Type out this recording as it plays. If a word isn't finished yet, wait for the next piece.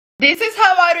This is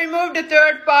how I removed the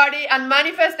third party and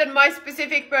manifested my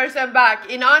specific person back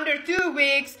in under 2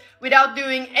 weeks without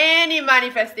doing any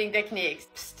manifesting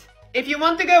techniques. If you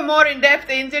want to go more in depth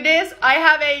into this, I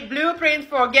have a blueprint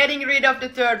for getting rid of the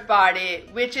third party,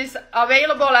 which is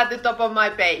available at the top of my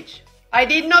page. I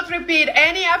did not repeat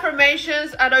any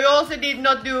affirmations, and I also did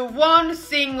not do one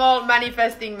single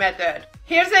manifesting method.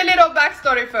 Here's a little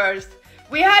backstory first.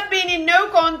 We had been in no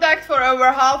contact for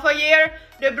over half a year.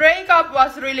 The breakup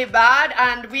was really bad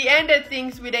and we ended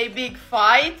things with a big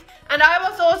fight, and I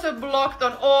was also blocked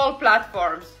on all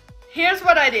platforms. Here's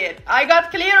what I did. I got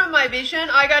clear on my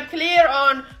vision, I got clear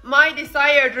on my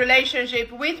desired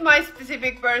relationship with my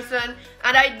specific person,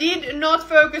 and I did not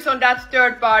focus on that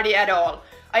third party at all.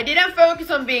 I didn't focus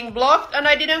on being blocked and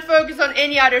I didn't focus on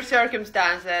any other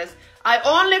circumstances. I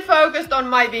only focused on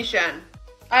my vision.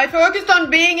 I focused on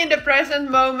being in the present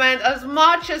moment as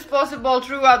much as possible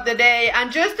throughout the day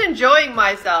and just enjoying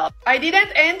myself. I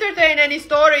didn't entertain any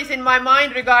stories in my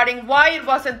mind regarding why it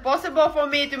wasn't possible for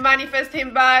me to manifest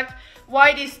him back,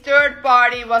 why this third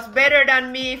party was better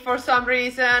than me for some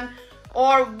reason,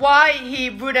 or why he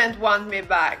wouldn't want me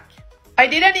back. I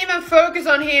didn't even focus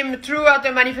on him throughout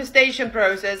the manifestation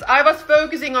process. I was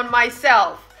focusing on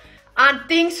myself. And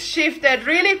things shifted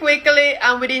really quickly,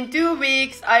 and within 2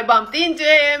 weeks I bumped into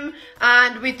him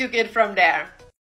and we took it from there.